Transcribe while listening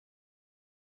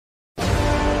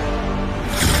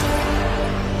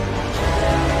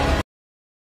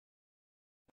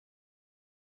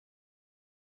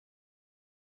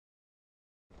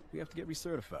We have to get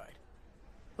recertified.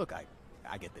 Look,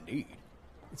 I get the need.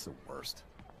 It's the worst.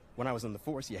 When I was in the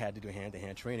force, you had to do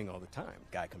hand-to-hand training all the time.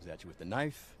 Guy comes at you with the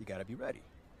knife, you gotta be ready.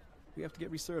 We have to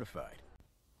get recertified.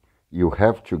 You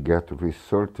have to get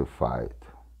recertified.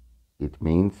 It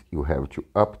means you have to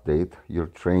update your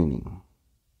training.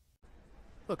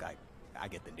 Look, I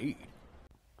get the need.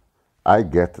 I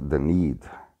get the need.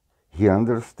 He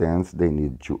understands they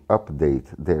need to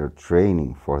update their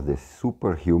training for the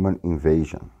superhuman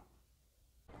invasion.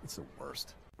 It's the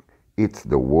worst. It's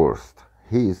the worst.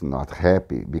 He is not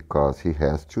happy because he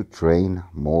has to train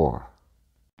more.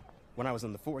 When I was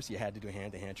in the force, you had to do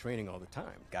hand-to-hand training all the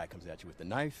time. Guy comes at you with the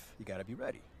knife, you gotta be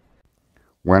ready.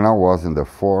 When I was in the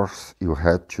force, you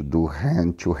had to do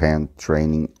hand-to-hand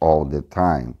training all the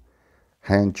time.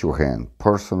 Hand-to-hand,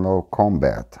 personal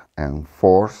combat, and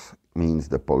force means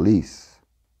the police.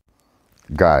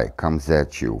 Guy comes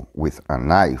at you with a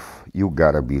knife, you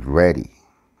gotta be ready.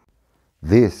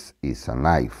 This is a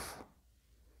knife.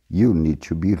 You need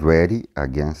to be ready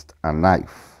against a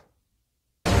knife.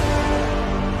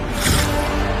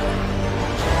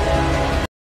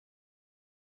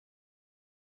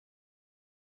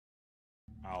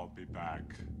 I'll be back.